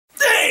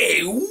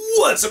Hey,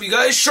 what's up you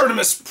guys?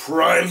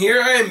 ShartimusPrime here.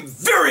 I am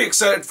very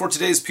excited for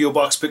today's P.O.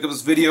 Box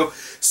Pickups video.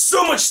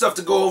 So much stuff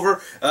to go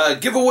over.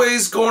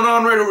 Giveaways going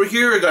on right over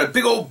here. I got a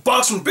big old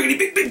box from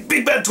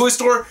Big Bad Toy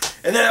Store.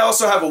 And then I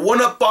also have a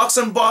 1-Up box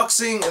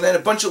unboxing and then a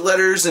bunch of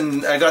letters.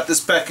 And I got this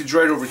package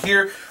right over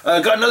here.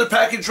 I got another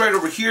package right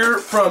over here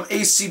from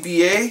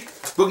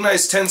ACBA. Book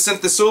Nice 10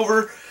 sent this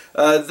over.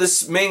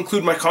 This may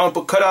include my comic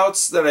book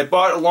cutouts that I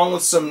bought along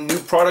with some new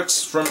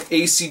products from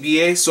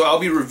ACBA, so I'll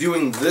be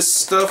reviewing this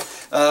stuff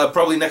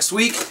probably next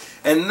week.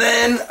 And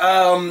then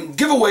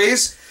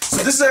giveaways.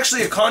 So this is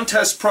actually a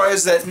contest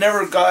prize that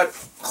never got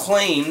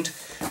claimed.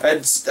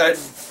 I'd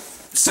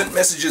sent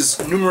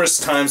messages numerous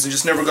times and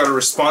just never got a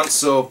response,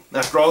 so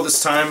after all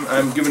this time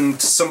I'm giving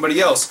it to somebody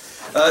else.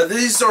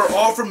 These are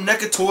all from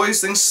NECA Toys.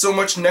 Thanks so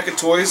much NECA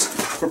Toys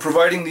for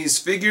providing these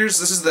figures.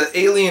 This is the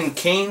Alien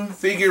Kane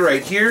figure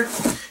right here.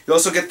 You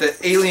also get the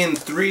Alien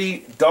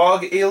 3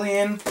 Dog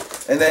Alien,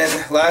 and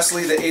then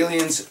lastly the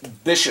Alien's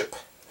Bishop.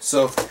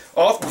 So,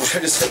 I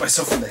just hit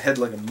myself in the head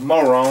like a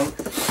moron.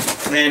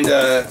 And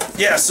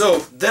yeah, so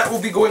that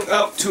will be going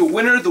up to a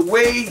winner. The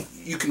way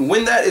you can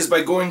win that is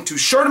by going to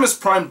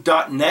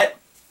ShartimusPrime.net.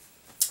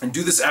 And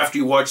do this after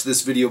you watch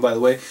this video, by the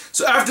way.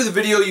 So after the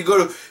video, you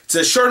go to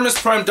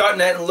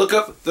ShartimusPrime.net and look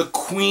up the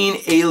Queen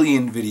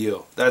Alien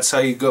video. That's how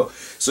you go.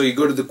 So you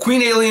go to the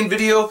Queen Alien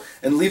video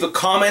and leave a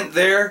comment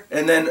there,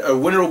 and then a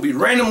winner will be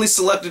randomly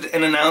selected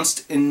and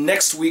announced in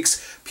next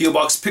week's P.O.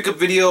 Box Pickup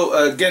video.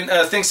 Again,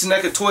 thanks to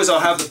NECA Toys,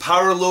 I'll have the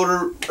Power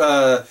Loader.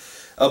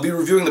 I'll be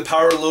reviewing the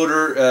Power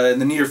Loader in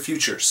the near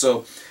future.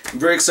 So I'm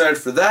very excited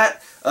for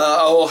that.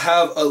 I'll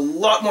have a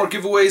lot more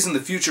giveaways in the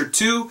future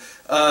too.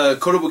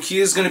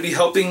 Kotobukiya is going to be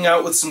helping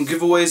out with some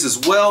giveaways as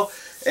well,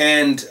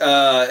 and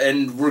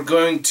we're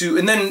going to,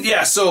 and then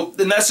yeah, so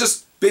then that's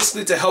just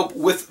basically to help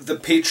with the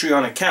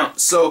Patreon account.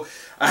 So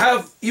I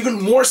have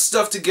even more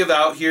stuff to give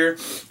out here.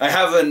 I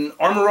have an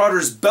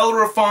Armorauders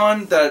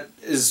Bellerophon that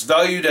is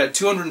valued at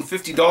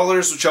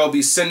 $250, which I'll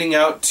be sending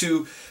out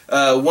to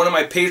one of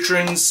my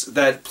patrons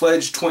that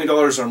pledged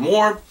 $20 or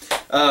more.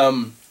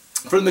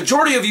 For the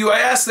majority of you, I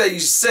ask that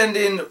you send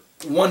in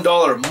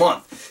 $1 a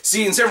month.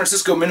 See, in San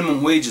Francisco,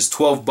 minimum wage is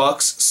 12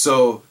 bucks,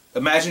 so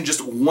imagine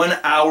just 1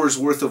 hour's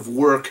worth of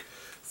work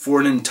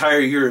for an entire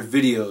year of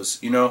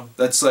videos, you know?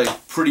 That's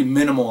like pretty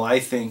minimal,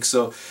 I think.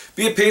 So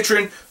be a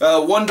patron,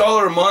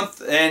 $1 a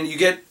month, and you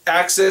get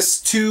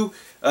access to,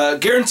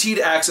 guaranteed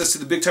access to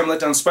the Big Time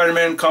Letdown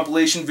Spider-Man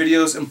compilation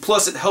videos, and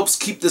plus it helps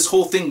keep this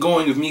whole thing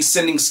going of me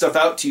sending stuff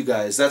out to you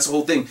guys. That's the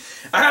whole thing.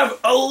 I have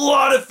a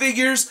lot of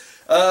figures.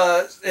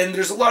 And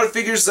there's a lot of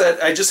figures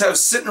that I just have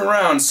sitting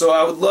around, so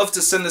I would love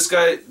to send this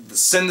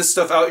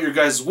stuff out your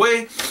guys'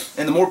 way,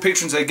 and the more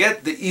patrons I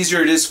get, the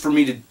easier it is for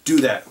me to do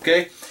that,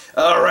 okay?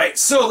 Alright,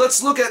 so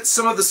let's look at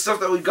some of the stuff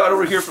that we got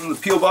over here from the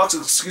P.O. Box.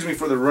 Excuse me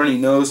for the runny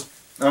nose.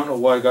 I don't know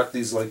why I got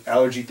these like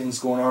allergy things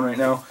going on right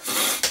now.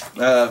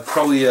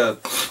 Probably, I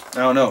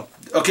don't know.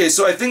 Okay,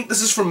 so I think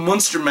this is from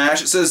Monster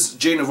Mash. It says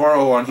Jay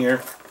Navarro on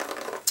here,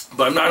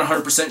 but I'm not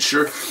 100%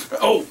 sure.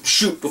 Oh,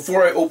 shoot,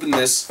 before I open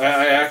this,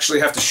 I actually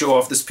have to show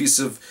off this piece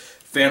of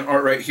fan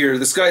art right here.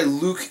 This guy,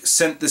 Luke,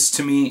 sent this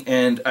to me,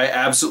 and I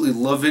absolutely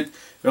love it.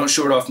 If I don't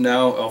show it off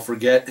now, I'll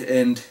forget.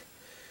 And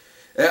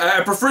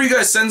I prefer you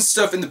guys send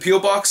stuff in the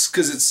P.O. Box,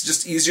 because it's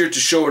just easier to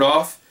show it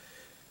off.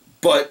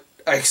 But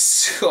I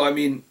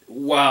mean,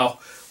 wow.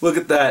 Look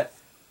at that.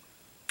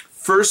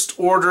 First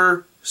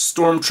Order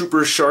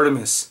Stormtrooper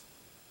Shartimus.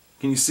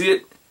 Can you see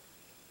it?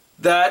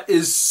 That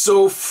is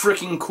so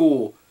freaking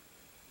cool.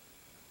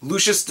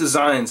 Lucius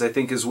Designs, I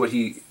think, is what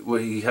he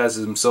has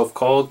himself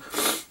called.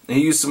 And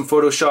he used some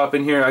Photoshop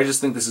in here. I just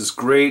think this is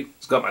great.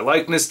 It's got my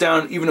likeness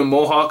down, even a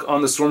mohawk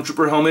on the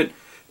Stormtrooper helmet.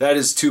 That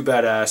is too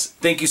badass.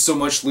 Thank you so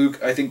much, Luke.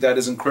 I think that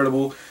is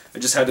incredible. I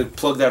just had to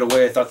plug that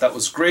away. I thought that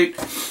was great.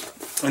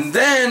 And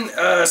then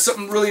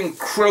something really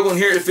incredible in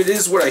here, if it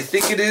is what I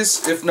think it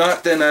is. If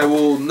not, then I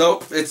will,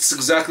 nope, it's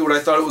exactly what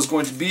I thought it was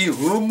going to be.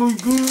 Oh my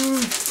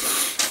god.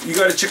 You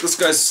gotta check this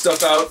guy's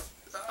stuff out.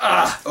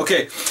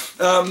 Okay.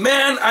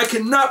 Man, I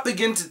cannot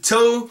begin to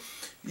tell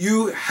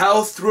you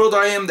how thrilled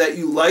I am that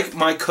you like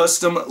my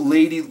custom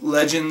Lady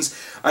Legends.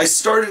 I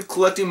started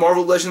collecting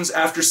Marvel Legends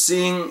after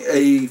seeing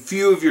a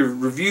few of your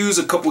reviews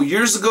a couple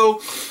years ago.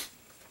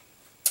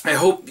 I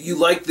hope you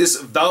like this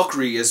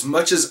Valkyrie as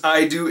much as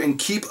I do, and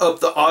keep up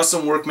the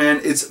awesome work, man.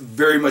 It's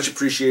very much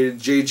appreciated.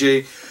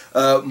 JJ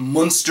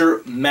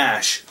Monster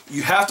Mash.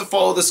 You have to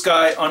follow this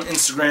guy on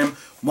Instagram,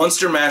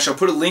 Monster Mash. I'll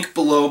put a link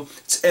below.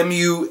 It's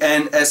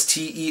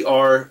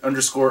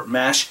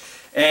MUNSTER_mash.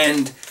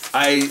 And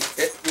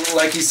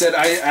like he said,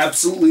 I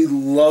absolutely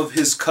love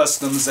his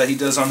customs that he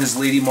does on his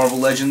Lady Marvel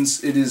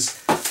Legends. It is,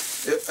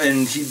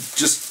 and he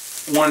just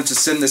wanted to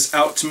send this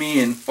out to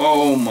me, and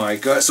oh my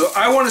god. So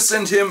I want to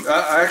send him,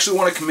 I actually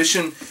want to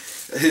commission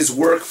his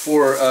work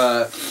for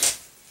a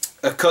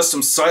custom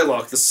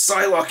Psylocke. The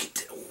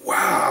Psylocke,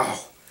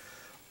 wow.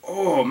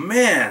 Oh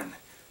man.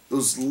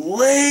 Those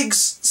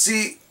legs,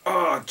 see,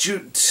 oh,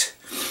 dude,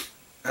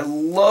 I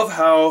love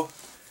how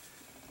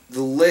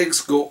the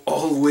legs go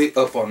all the way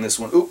up on this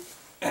one. Oop,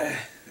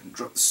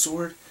 drop the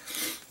sword.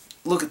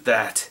 Look at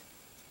that.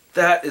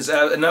 That is,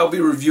 and I'll be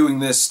reviewing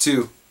this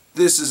too.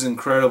 This is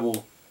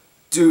incredible.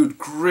 Dude,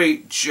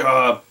 great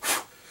job.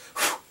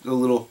 The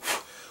little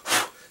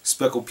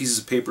speckled pieces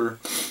of paper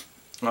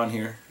on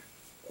here.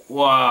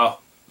 Wow,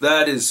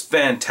 that is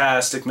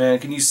fantastic, man.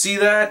 Can you see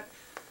that?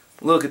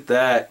 Look at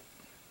that.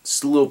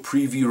 Just a little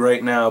preview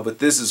right now, but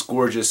this is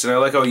gorgeous. And I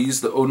like how I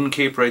used the Odin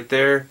cape right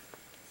there.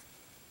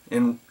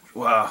 And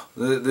wow,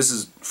 this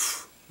is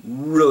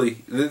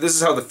really, this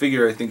is how the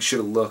figure I think should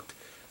have looked.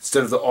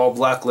 Instead of the all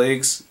black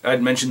legs.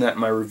 I'd mentioned that in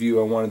my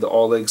review. I wanted the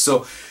all legs.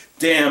 So,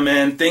 damn,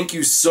 man, thank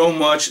you so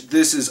much.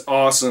 This is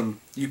awesome.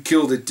 You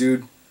killed it,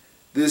 dude.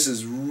 This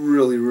is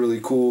really, really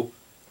cool.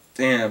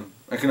 Damn,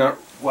 I cannot,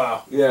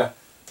 wow, yeah.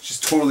 She's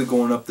totally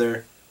going up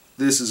there.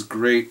 This is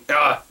great.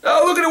 Oh,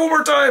 look at it one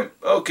more time.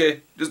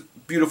 Okay, just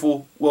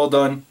beautiful. Well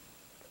done.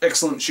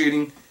 Excellent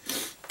shading.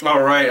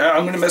 Alright,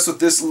 I'm going to mess with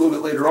this a little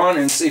bit later on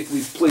and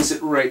safely place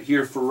it right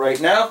here for right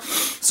now.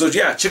 So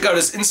yeah, check out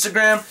his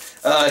Instagram.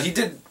 He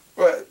did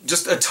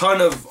just a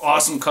ton of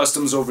awesome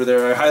customs over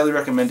there. I highly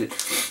recommend it.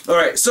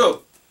 Alright,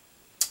 so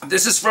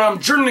this is from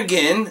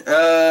Jernigan,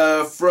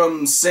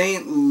 from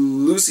St.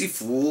 Lucie,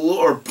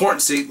 or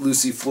Port St.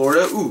 Lucie,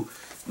 Florida. Ooh,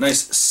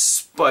 nice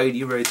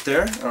Spidey right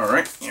there.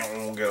 Alright,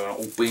 I'm gonna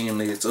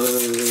open it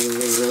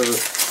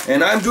up.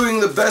 And I'm doing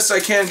the best I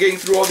can getting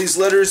through all these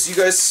letters. You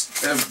guys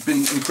have been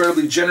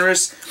incredibly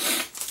generous.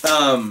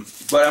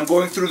 But I'm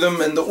going through them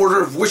in the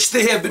order of which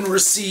they have been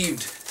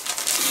received.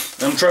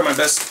 I'm trying my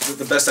best,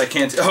 the best I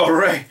can.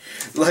 Alright,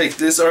 like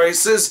this. Alright, it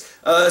says,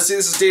 this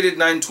is dated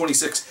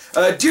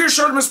 9/26. Dear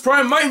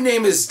ShartimusPrime, my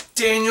name is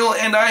Daniel,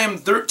 and I am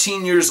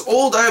 13 years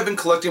old. I have been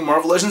collecting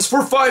Marvel Legends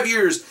for 5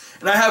 years,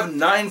 and I have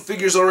 9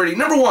 figures already.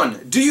 Number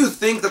 1, do you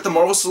think that the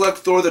Marvel Select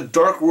Thor The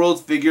Dark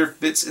World figure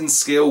fits in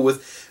scale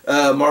with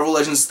Marvel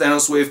Legends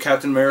Thanos Wave,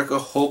 Captain America,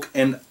 Hulk,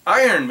 and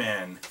Iron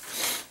Man?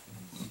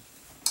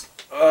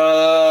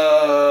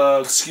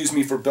 Excuse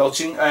me for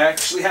belching. I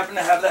actually happen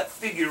to have that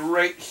figure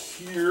right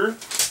here.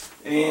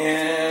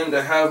 And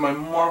I have my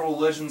Marvel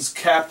Legends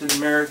Captain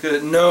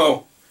America.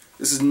 No,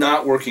 this is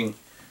not working.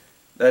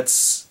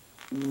 That's,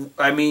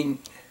 I mean,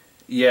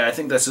 yeah, I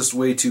think that's just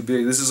way too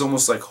big. This is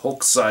almost like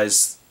Hulk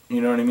size, you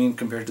know what I mean,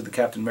 compared to the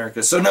Captain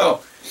America. So no,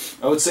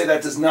 I would say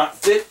that does not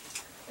fit.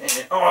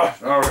 And, oh,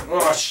 alright,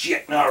 oh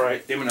shit,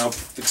 alright, damn it, I'll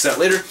fix that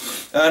later.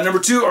 Number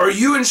 2, are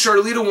you and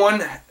Charlita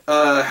 1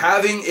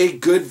 having a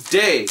good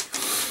day?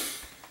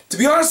 To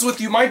be honest with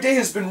you, my day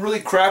has been really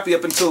crappy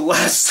up until the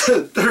last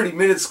 30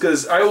 minutes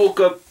because I woke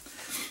up,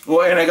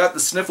 well, and I got the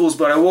sniffles,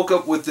 but I woke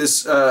up with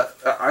this,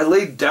 I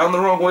laid down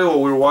the wrong way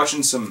while we were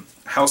watching some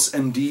House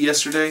MD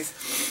yesterday,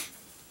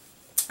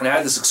 and I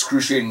had this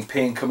excruciating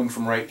pain coming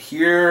from right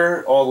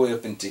here, all the way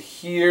up into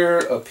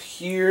here, up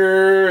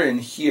here,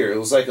 and here. It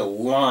was like a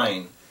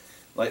line,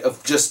 like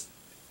of just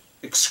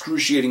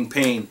excruciating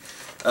pain,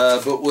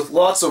 but with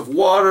lots of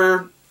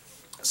water,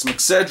 some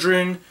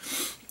Excedrin,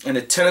 and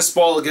a tennis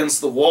ball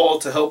against the wall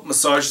to help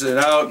massage it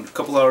out, and a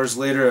couple hours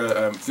later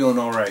I'm feeling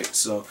alright.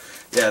 So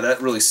yeah,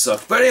 that really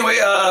sucked. But anyway,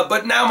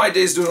 but now my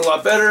day's doing a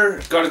lot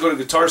better. Got to go to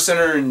Guitar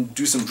Center and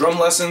do some drum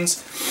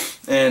lessons,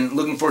 and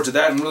looking forward to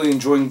that. I'm really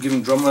enjoying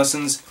giving drum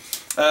lessons.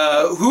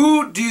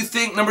 Who do you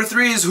think, number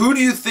 3 is, who do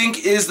you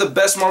think is the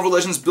best Marvel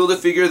Legends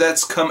Build-A-Figure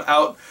that's come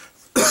out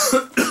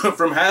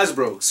from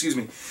Hasbro? Excuse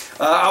me.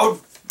 I would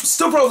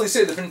still probably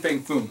say the Fin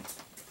Fang Foom.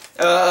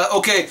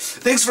 Okay,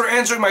 thanks for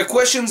answering my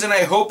questions, and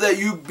I hope that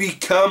you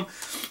become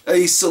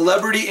a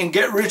celebrity and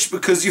get rich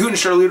because you and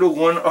Charlita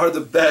 1 are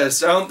the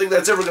best. I don't think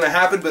that's ever going to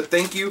happen, but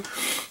thank you.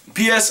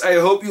 P.S. I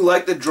hope you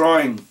like the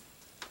drawing.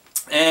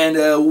 And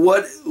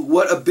what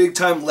a big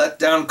time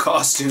letdown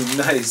costume.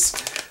 Nice.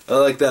 I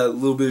like that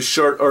little bit of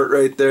short art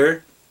right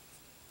there.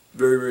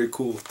 Very, very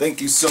cool.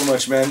 Thank you so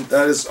much, man.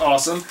 That is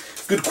awesome.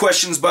 Good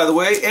questions, by the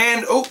way.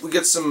 And, oh, we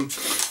get some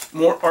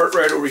more art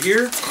right over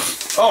here.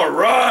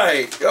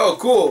 Alright! Oh,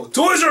 cool.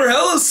 Toys are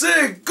hella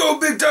sick! Go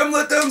big time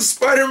letdown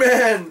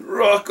Spider-Man!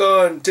 Rock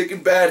on!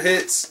 Taking bad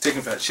hits.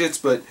 Taking fat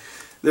shits, but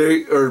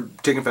or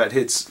taking fat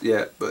hits,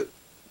 yeah, but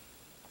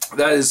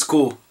that is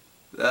cool.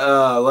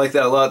 I like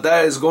that a lot.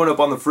 That is going up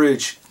on the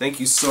fridge.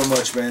 Thank you so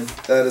much, man.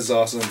 That is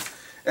awesome.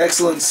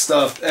 Excellent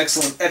stuff.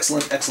 Excellent,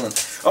 excellent,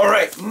 excellent.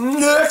 Alright,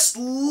 next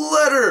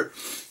letter.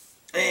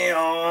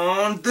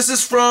 And this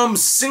is from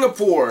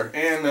Singapore.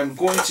 And I'm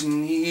going to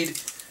need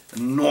a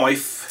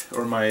knife,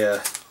 or my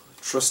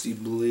trusty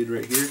blade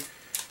right here.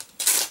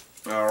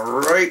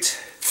 Alright.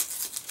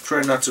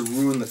 Try not to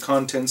ruin the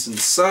contents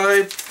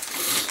inside.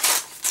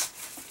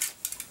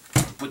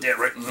 Put that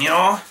right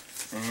now.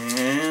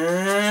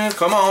 And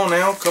come on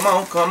now. Come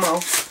on, come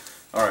on.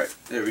 Alright,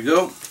 there we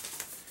go.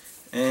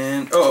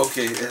 And, oh,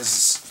 okay, it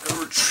has a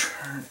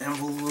return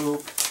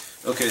envelope.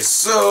 Okay,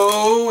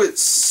 so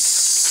it's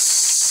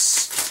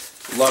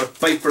a lot of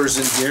papers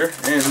in here,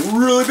 and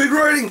really big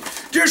writing.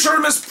 Dear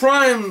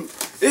ShartimusPrime,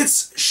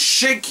 it's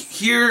Shake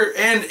here,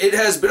 and it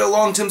has been a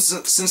long time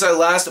since I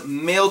last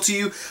mailed to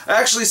you. I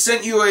actually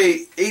sent you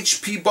a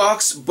HP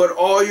box, but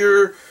all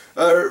your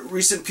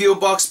recent P.O.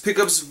 Box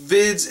pickups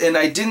vids, and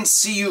I didn't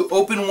see you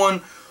open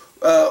one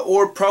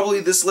or probably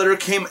this letter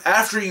came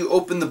after you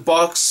opened the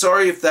box.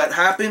 Sorry if that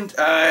happened.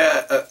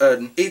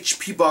 An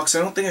HP box.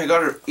 I don't think I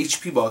got an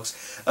HP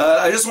box.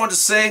 I just want to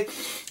say,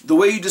 the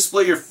way you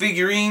display your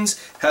figurines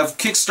have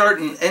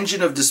kickstarted an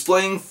engine of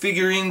displaying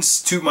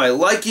figurines to my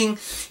liking.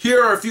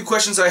 Here are a few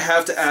questions I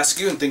have to ask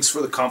you, and thanks for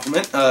the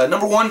compliment.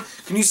 Number one,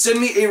 can you send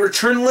me a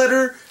return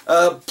letter?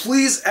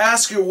 Please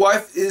ask your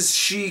wife if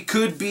she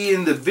could be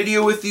in the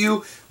video with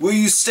you. Will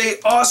you stay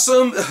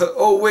awesome?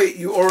 Oh wait,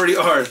 you already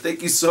are.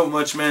 Thank you so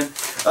much, man.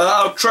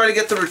 I'll try to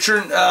get the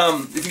return.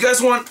 If you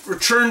guys want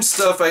return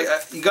stuff,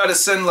 you gotta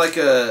send like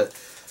a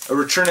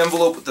return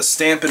envelope with the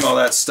stamp and all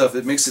that stuff.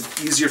 It makes it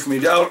easier for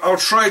me. I'll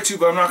try to,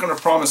 but I'm not going to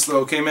promise though,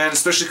 okay, man?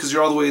 Especially because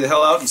you're all the way the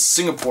hell out in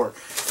Singapore.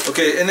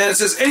 Okay, and then it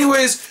says,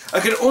 anyways, I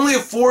can only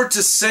afford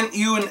to send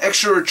you an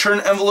extra return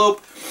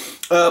envelope,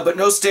 but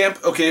no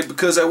stamp, okay,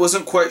 because I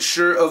wasn't quite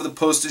sure of the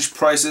postage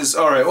prices.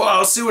 Alright, well,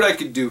 I'll see what I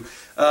could do.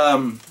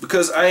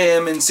 Because I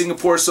am in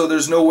Singapore, so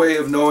there's no way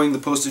of knowing the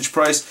postage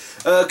price.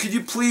 Could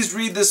you please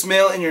read this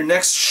mail in your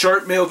next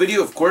Shart Mail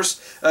video, of course.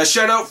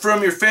 Shout out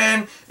from your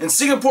fan in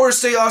Singapore.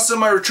 Stay awesome.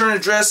 My return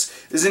address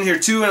is in here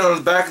too, and on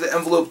the back of the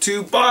envelope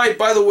too. Bye.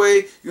 By the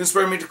way, you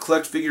inspired me to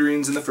collect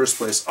figurines in the first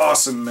place.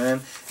 Awesome,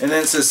 man. And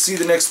then it says, see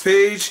the next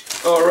page.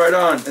 Oh, right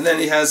on. And then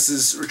he has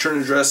his return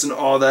address and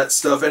all that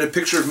stuff, and a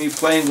picture of me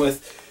playing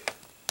with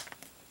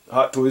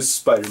Hot Toys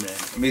Spider-Man.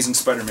 Amazing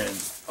Spider-Man.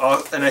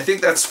 And I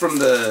think that's from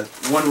the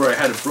one where I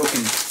had a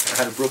broken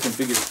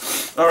figure.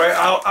 All right,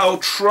 I'll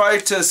try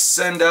to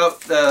send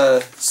out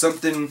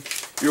something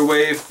your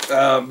way.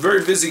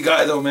 Very busy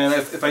guy though, man.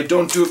 If I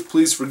don't do it,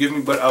 please forgive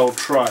me, but I'll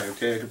try.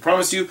 Okay, I can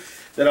promise you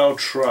that I'll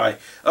try.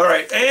 All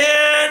right,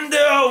 and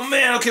oh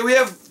man, okay, we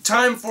have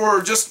time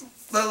for just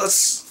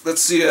let's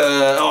see.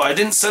 Oh, I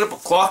didn't set up a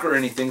clock or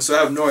anything, so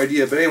I have no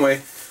idea. But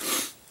anyway.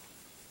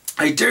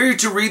 I dare you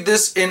to read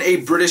this in a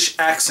British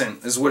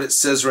accent, is what it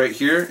says right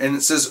here, and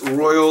it says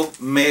Royal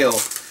Mail.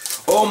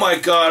 Oh my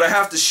god, I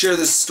have to share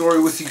this story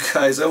with you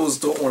guys. I always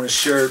don't want to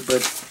share it,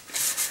 but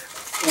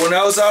when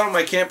I was out on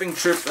my camping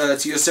trip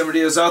to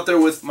Yosemite, I was out there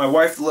with my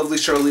wife, the lovely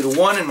Charlita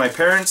 1, and my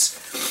parents,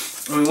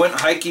 and we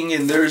went hiking,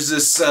 and there's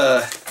this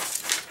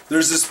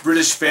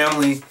British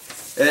family.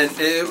 And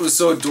it was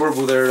so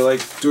adorable. They were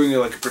like doing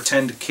like a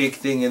pretend cake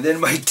thing, and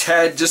then my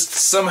dad just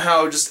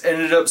somehow just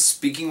ended up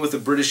speaking with a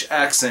British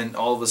accent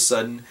all of a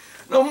sudden.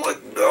 And I'm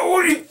like, no,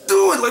 what are you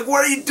doing? Like, why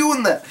are you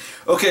doing that?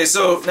 Okay,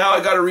 so now I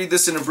got to read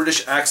this in a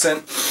British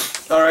accent.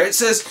 All right, it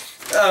says,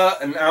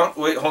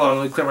 wait, hold on,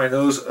 let me clear my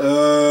nose.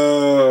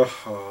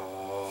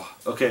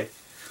 Okay.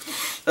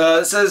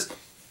 It says,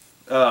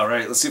 all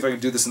right, let's see if I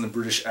can do this in the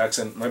British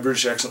accent. My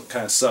British accent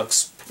kind of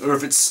sucks. Or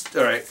if it's,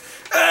 all right.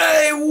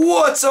 Hey,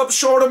 what's up,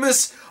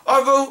 Shartimus?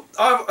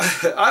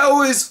 I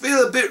always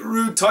feel a bit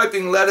rude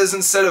typing letters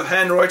instead of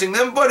handwriting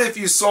them, but if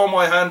you saw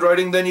my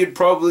handwriting, then you'd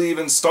probably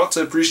even start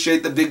to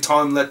appreciate the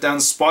big-time letdown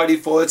Spidey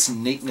for its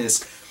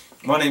neatness.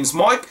 My name's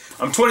Mike,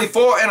 I'm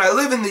 24, and I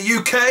live in the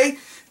UK,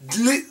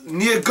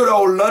 near good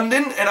old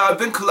London, and I've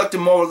been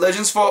collecting Marvel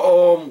Legends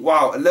for,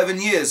 wow, 11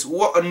 years.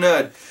 What a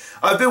nerd.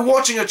 I've been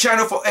watching your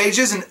channel for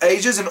ages and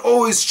ages, and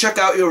always check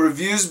out your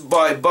reviews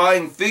by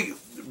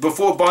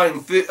before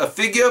buying a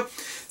figure.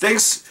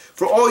 Thanks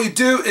for all you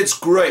do, it's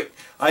great.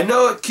 I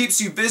know it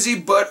keeps you busy,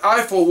 but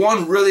I for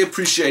one really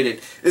appreciate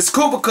it. It's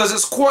cool because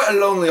it's quite a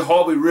lonely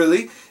hobby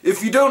really.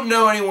 If you don't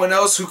know anyone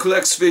else who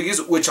collects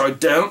figures, which I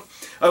don't,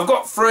 I've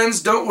got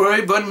friends, don't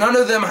worry, but none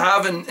of them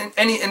have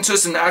any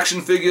interest in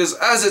action figures,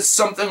 as it's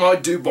something I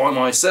do by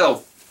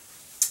myself.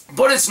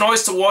 But it's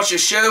nice to watch a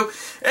show,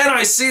 and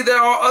I see there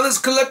are others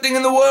collecting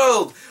in the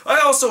world. I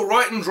also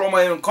write and draw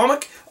my own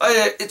comic.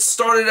 It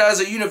started as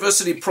a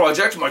university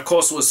project, my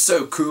course was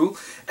so cool,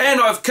 and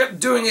I've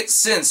kept doing it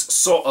since,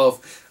 sort of.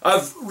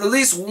 I've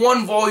released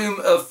one volume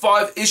of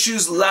 5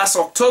 issues last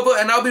October,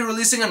 and I'll be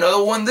releasing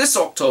another one this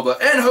October,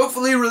 and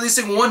hopefully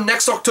releasing one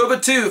next October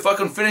too, if I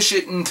can finish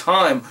it in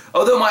time.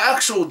 Although my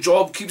actual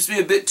job keeps me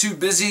a bit too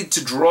busy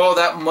to draw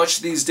that much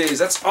these days.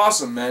 That's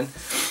awesome, man.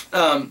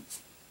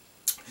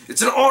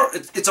 It's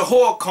a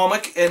horror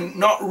comic and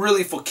not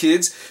really for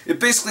kids. It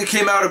basically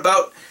came out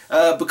about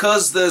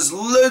because there's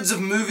loads of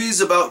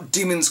movies about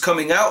demons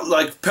coming out,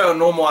 like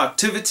Paranormal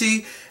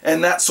Activity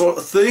and that sort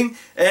of thing.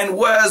 And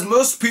whereas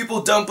most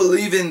people don't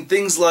believe in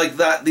things like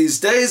that these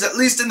days, at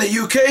least in the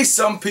UK,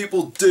 some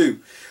people do.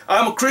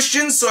 I'm a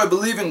Christian, so I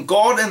believe in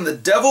God and the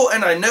devil,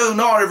 and I know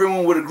not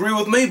everyone would agree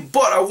with me,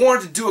 but I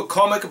wanted to do a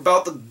comic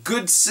about the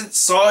good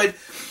side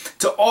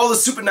to all the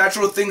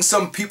supernatural things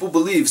some people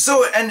believe.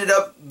 So it ended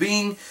up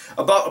being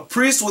about a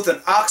priest with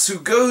an axe who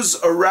goes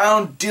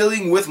around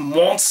dealing with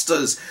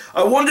monsters.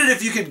 I wondered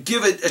if you could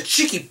give it a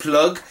cheeky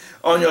plug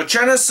on your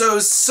channel, so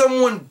if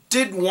someone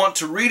did want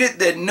to read it,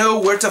 they'd know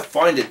where to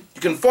find it.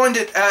 You can find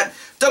it at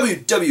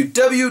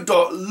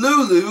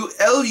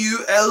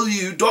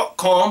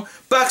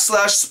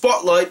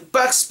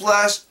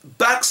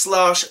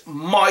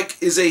www.lulu.com/spotlight/Mike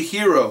is a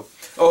hero.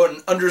 Oh,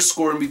 an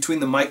underscore in between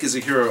the Mike is a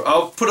hero.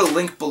 I'll put a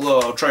link below.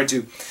 I'll try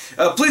to.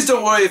 Please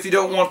don't worry if you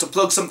don't want to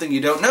plug something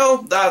you don't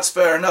know. That's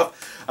fair enough.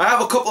 I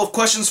have a couple of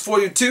questions for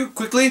you too,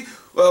 quickly.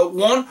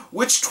 One,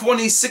 which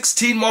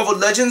 2016 Marvel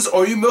Legends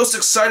are you most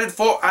excited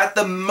for at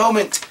the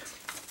moment?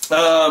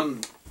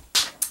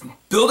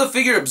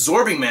 Build-A-Figure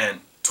Absorbing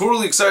Man.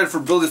 Totally excited for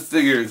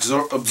Build-A-Figure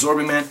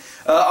Absorbing Man.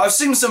 I've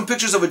seen some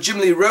pictures of a Jim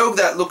Lee Rogue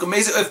that look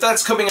amazing. If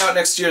that's coming out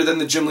next year, then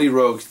the Jim Lee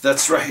Rogue.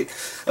 That's right.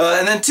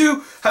 And then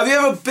 2, have you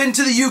ever been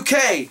to the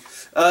UK?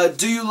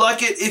 Do you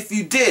like it if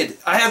you did?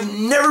 I have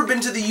never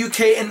been to the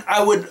UK and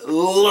I would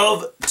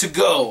love to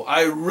go.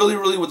 I really,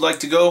 really would like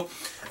to go.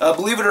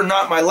 Believe it or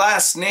not, my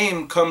last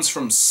name comes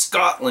from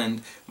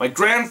Scotland. My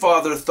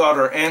grandfather thought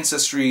our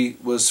ancestry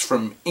was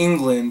from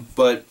England,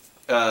 but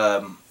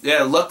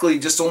yeah, luckily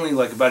just only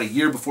like about a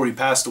year before he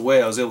passed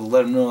away, I was able to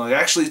let him know, like,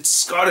 actually it's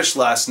Scottish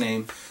last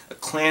name, a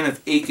clan of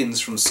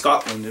Aikens from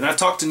Scotland. And I've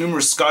talked to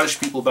numerous Scottish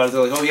people about it.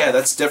 They're like, oh yeah,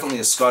 that's definitely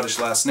a Scottish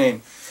last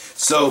name.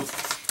 So,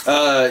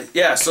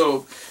 yeah,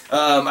 so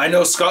I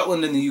know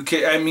Scotland and the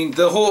UK, I mean,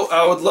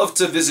 I would love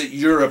to visit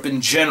Europe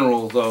in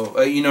general,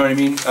 though, you know what I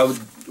mean? I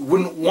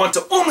wouldn't want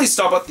to only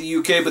stop at the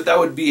UK, but that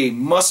would be a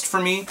must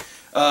for me.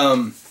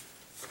 I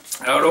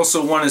would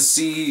also want to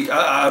see,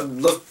 I'd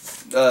love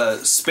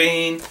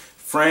Spain,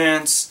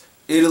 France,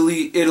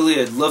 Italy.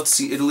 I'd love to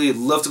see Italy. I'd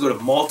love to go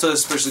to Malta,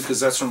 especially because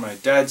that's where my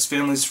dad's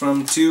family's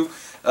from too.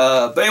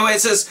 But anyway,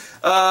 it says,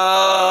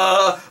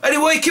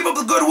 anyway, keep up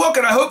the good work,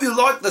 and I hope you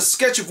like the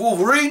sketch of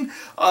Wolverine.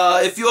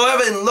 If you're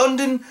ever in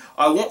London,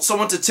 I want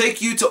someone to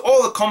take you to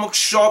all the comic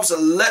shops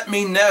and let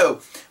me know.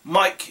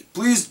 Mike,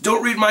 please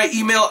don't read my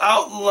email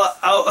out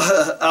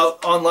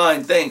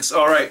online. Thanks.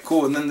 All right,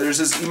 cool. And then there's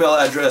his email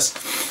address.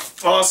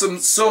 Awesome,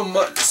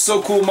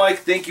 so cool, Mike.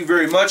 Thank you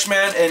very much,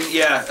 man. And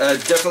yeah,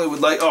 definitely would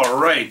like. All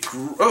right.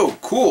 Oh,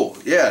 cool.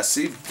 Yeah.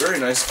 See,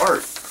 very nice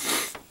art.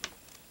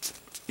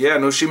 Yeah,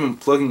 no shame in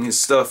plugging his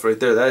stuff right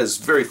there. That is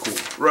very cool.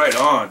 Right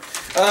on.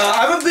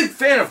 I'm a big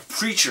fan of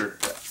Preacher.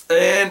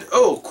 And,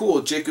 oh,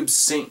 cool, Jacob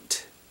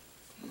Saint.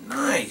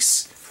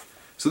 Nice.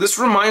 So this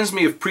reminds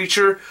me of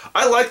Preacher.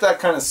 I like that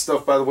kind of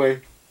stuff, by the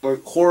way.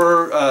 Like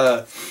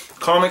horror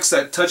comics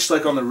that touch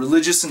like on the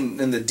religious and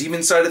the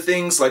demon side of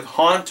things. Like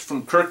Haunt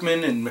from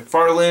Kirkman and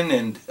McFarlane.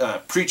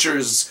 And Preacher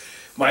is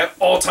my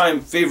all-time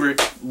favorite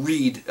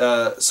read,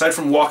 aside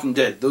from Walking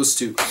Dead, those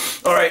two.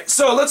 Alright,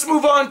 so let's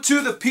move on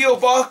to the P.O.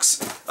 Box,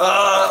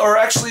 or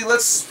actually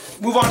let's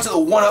move on to the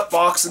 1-Up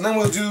box, and then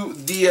we'll do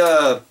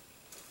the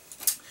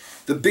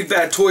Big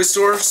Bad Toy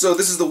Store. So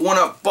this is the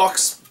 1-Up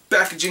box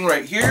packaging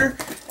right here,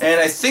 and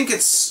I think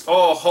it's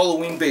all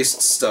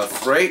Halloween-based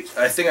stuff, right?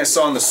 I think I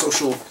saw on the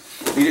social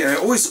media, and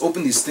I always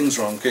open these things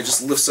wrong, okay? It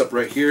just lifts up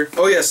right here.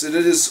 Oh yes, it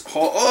is,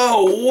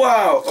 oh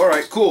wow,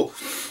 alright, cool.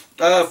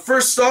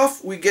 First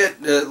off, we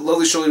get,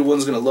 lovely Shirley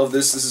One's going to love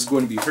this. This is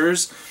going to be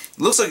hers. It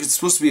looks like it's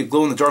supposed to be a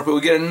glow-in-the-dark, but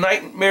we get a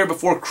Nightmare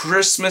Before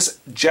Christmas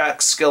Jack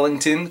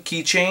Skellington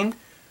keychain.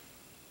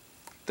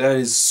 That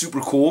is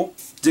super cool.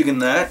 Digging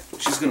that.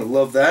 She's going to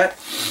love that.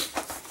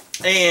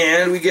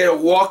 And we get a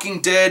Walking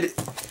Dead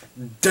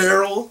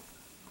Daryl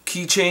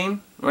keychain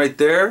right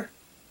there.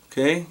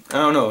 Okay, I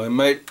don't know. I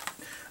might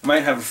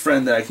have a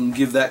friend that I can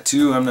give that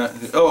to. I'm not.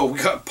 Oh, we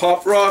got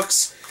Pop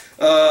Rocks.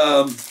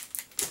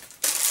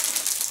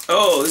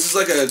 Oh, this is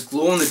like a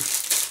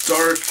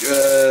glow-in-the-dark,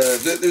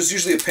 there's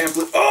usually a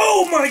pamphlet.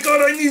 Oh my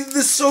god, I needed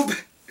this so bad.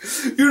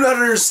 You do not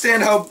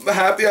understand how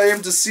happy I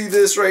am to see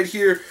this right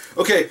here.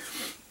 Okay,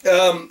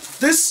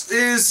 this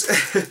is,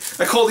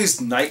 I call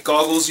these night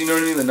goggles, you know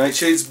what I mean, the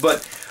nightshades,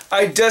 but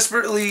I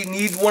desperately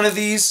need one of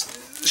these.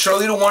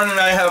 Charlita One and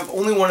I have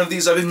only one of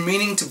these. I've been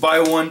meaning to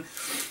buy one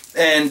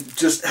and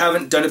just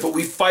haven't done it, but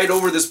we fight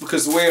over this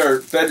because the way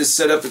our bed is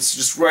set up, it's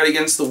just right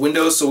against the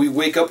window, so we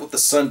wake up with the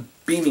sun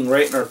beaming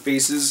right in our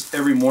faces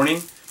every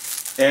morning,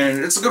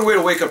 and it's a good way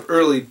to wake up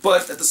early.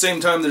 But at the same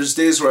time, there's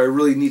days where I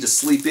really need to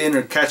sleep in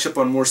or catch up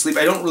on more sleep.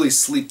 I don't really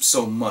sleep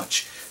so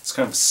much. It's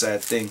kind of a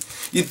sad thing.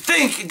 You'd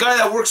think a guy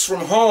that works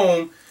from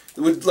home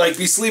would like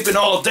be sleeping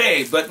all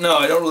day, but no,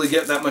 I don't really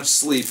get that much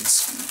sleep.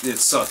 It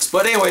sucks.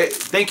 But anyway,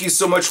 thank you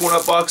so much,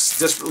 1-Up Box.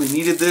 Desperately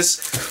needed this.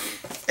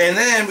 And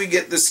then we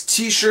get this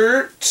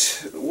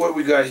t-shirt. What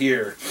we got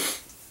here?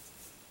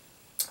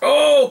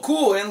 Oh,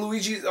 cool. And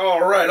Luigi. Oh,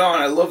 right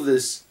on. I love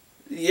this.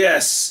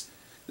 Yes.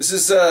 This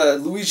is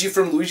Luigi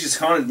from Luigi's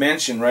Haunted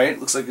Mansion, right?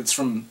 Looks like it's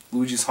from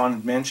Luigi's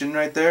Haunted Mansion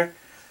right there.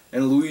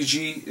 And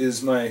Luigi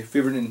is my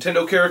favorite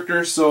Nintendo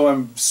character, so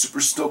I'm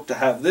super stoked to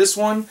have this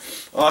one.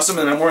 Awesome,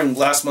 and I'm wearing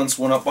last month's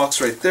 1-Up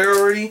Box right there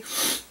already.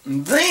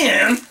 And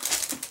then,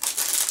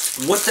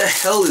 what the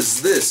hell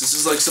is this? This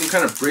is like some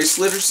kind of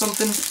bracelet or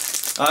something?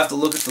 I'll have to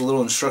look at the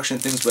little instruction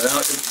things, but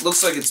it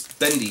looks like it's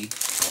bendy.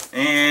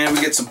 And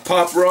we get some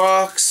Pop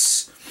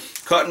Rocks,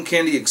 Cotton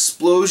Candy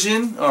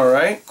Explosion.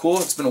 Alright, cool.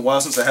 It's been a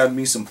while since I had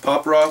me some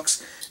Pop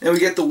Rocks. And we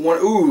get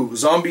the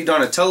Zombie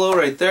Donatello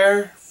right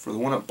there for the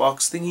 1-Up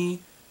Box thingy.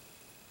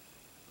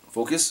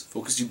 Focus?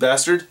 Focus, you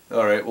bastard.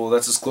 Alright, well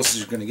that's as close as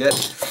you're gonna get.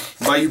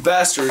 By you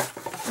bastard,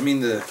 I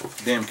mean the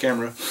damn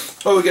camera.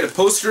 Oh, we get a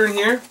poster in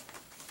here.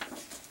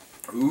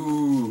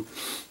 Ooh,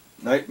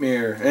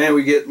 Nightmare. And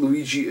we get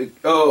Luigi.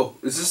 Oh,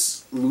 is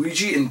this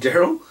Luigi and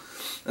Daryl?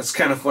 That's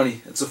kind of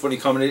funny. It's a funny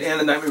combination.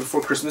 And the Nightmare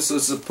Before Christmas, so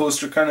it's a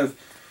poster kind of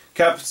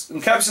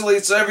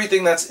encapsulates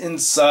everything that's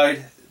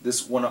inside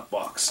this 1-up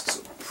box.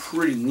 So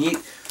pretty neat.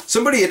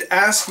 Somebody had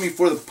asked me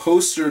for the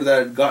poster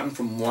that I'd gotten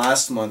from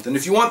last month, and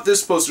if you want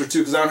this poster too,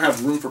 because I don't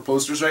have room for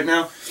posters right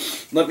now,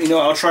 let me know.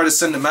 I'll try to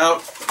send them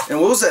out. And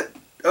what was that?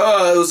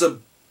 It was a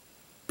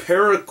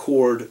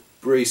paracord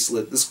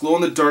bracelet. This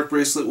glow-in-the-dark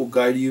bracelet will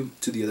guide you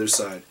to the other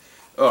side.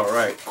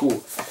 Alright,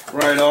 cool.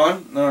 Right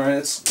on.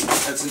 Alright,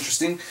 that's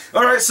interesting.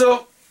 Alright,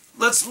 so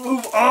let's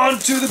move on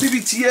to the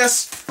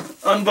BBTS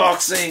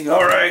unboxing.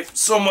 Alright,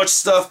 so much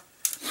stuff.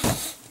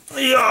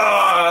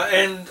 Yeah,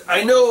 and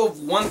I know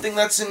one thing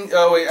that's in...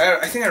 Oh, wait,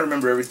 I think I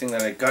remember everything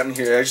that I got in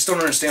here. I just don't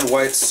understand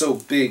why it's so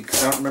big,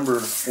 because I don't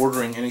remember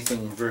ordering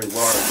anything very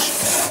large.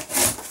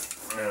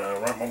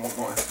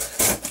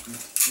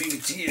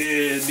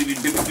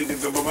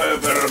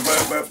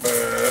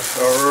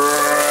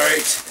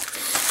 Alright.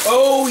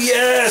 Oh,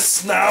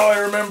 yes! Now I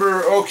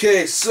remember.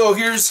 Okay, so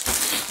here's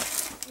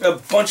a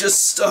bunch of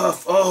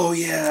stuff. Oh,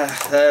 yeah,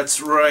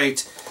 that's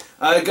right.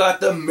 I got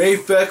the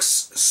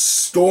Mafex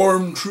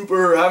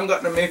Stormtrooper. I haven't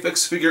gotten a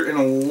Mafex figure in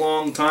a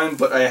long time,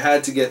 but I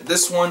had to get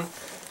this one.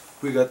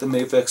 We got the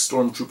Mafex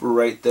Stormtrooper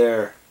right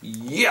there.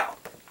 Yeah!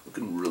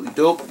 Looking really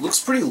dope.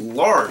 Looks pretty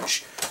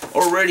large.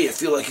 Already I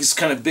feel like he's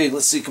kind of big.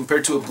 Let's see,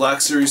 compared to a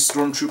Black Series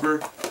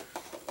Stormtrooper.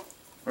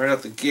 Right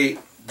out the gate,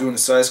 doing a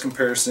size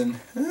comparison.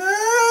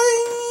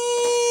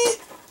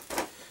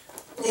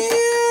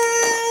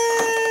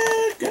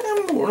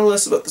 More or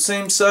less about the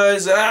same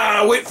size.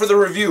 Wait for the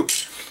review.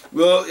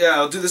 Well, yeah,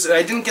 I'll do this.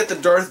 I didn't get the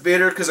Darth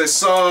Vader because I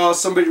saw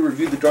somebody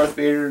review the Darth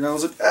Vader and I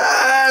was like,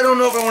 I don't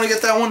know if I want to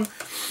get that one.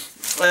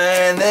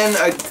 And then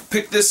I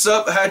picked this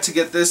up. I had to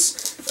get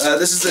this.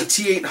 This is a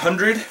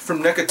T800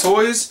 from NECA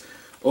Toys.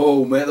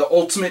 Oh man, the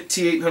ultimate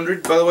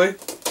T800, by the way.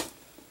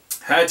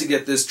 Had to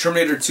get this.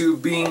 Terminator 2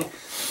 being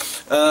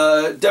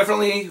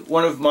definitely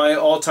one of my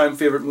all-time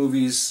favorite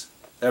movies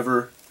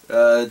ever.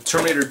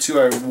 Terminator 2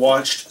 I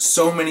watched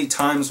so many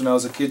times when I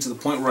was a kid to the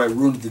point where I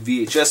ruined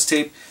the VHS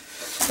tape.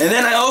 And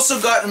then I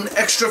also got an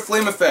extra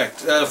flame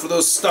effect for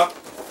those stop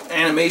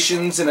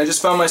animations, and I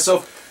just found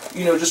myself,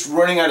 you know, just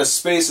running out of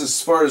space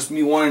as far as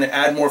me wanting to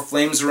add more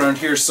flames around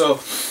here. So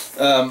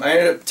I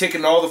ended up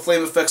taking all the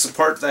flame effects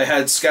apart that I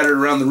had scattered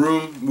around the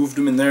room, moved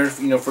them in there,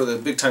 you know, for the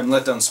big time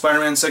letdown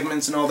Spider-Man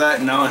segments and all that,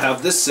 and now I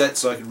have this set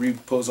so I can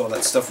repose all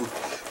that stuff with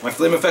my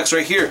flame effects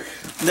right here.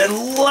 And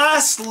then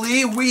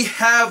lastly, we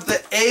have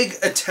the Egg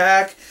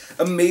Attack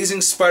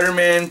Amazing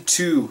Spider-Man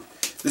 2.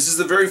 This is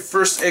the very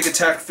first Egg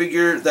Attack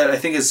figure that I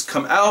think has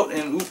come out,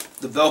 and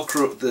the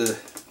Velcro, the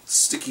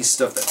sticky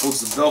stuff that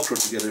holds the Velcro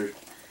together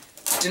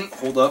didn't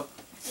hold up.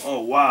 Oh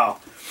wow.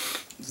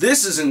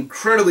 This is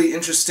incredibly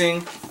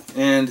interesting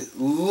and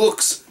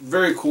looks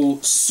very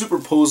cool. Super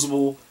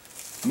posable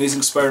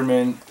Amazing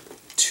Spider-Man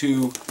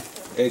 2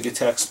 Egg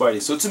Attack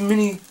Spidey. So it's a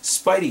mini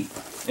Spidey,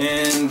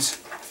 and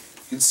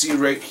you can see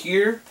right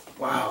here.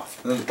 Wow.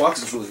 And then the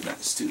box is really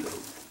nice too though.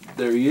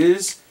 There he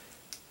is.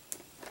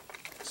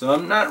 So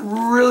I'm not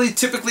really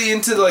typically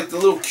into like the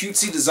little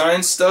cutesy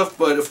design stuff,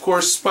 but of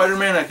course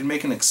Spider-Man I can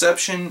make an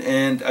exception,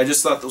 and I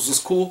just thought this was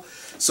cool,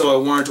 so I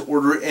wanted to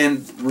order it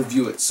and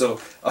review it. So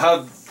I'll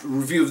have a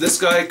review of this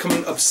guy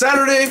coming up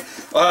Saturday.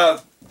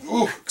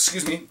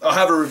 Excuse me. I'll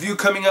have a review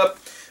coming up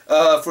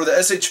for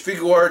the SH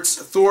Figuarts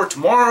Thor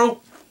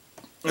tomorrow,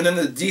 and then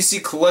the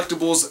DC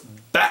Collectibles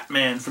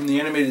Batman from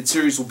the animated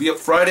series will be up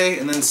Friday,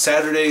 and then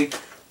Saturday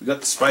we got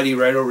the Spidey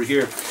right over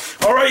here.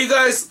 Alright, you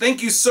guys,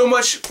 thank you so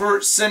much for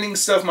sending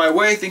stuff my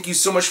way. Thank you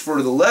so much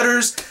for the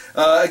letters.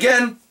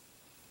 Again,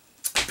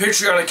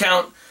 Patreon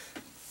account,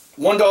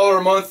 $1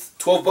 a month,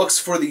 $12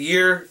 for the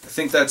year. I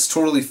think that's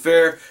totally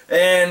fair.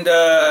 And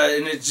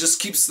it just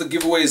keeps the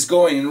giveaways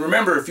going. And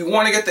remember, if you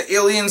want to get the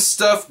alien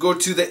stuff, go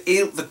to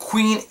the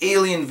Queen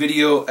Alien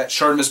video at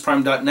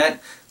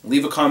ShartimusPrime.net.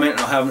 Leave a comment, and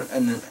I'll have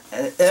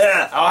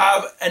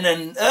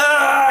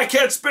I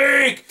can't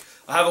speak!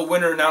 I'll have a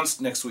winner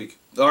announced next week.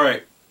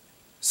 Alright.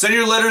 Send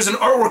your letters and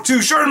artwork to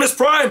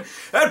ShartimusPrime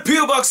at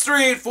P.O. Box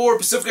 384,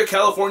 Pacifica,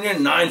 California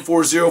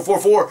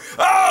 94044.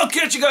 I'll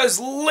catch you guys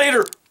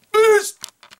later. Peace!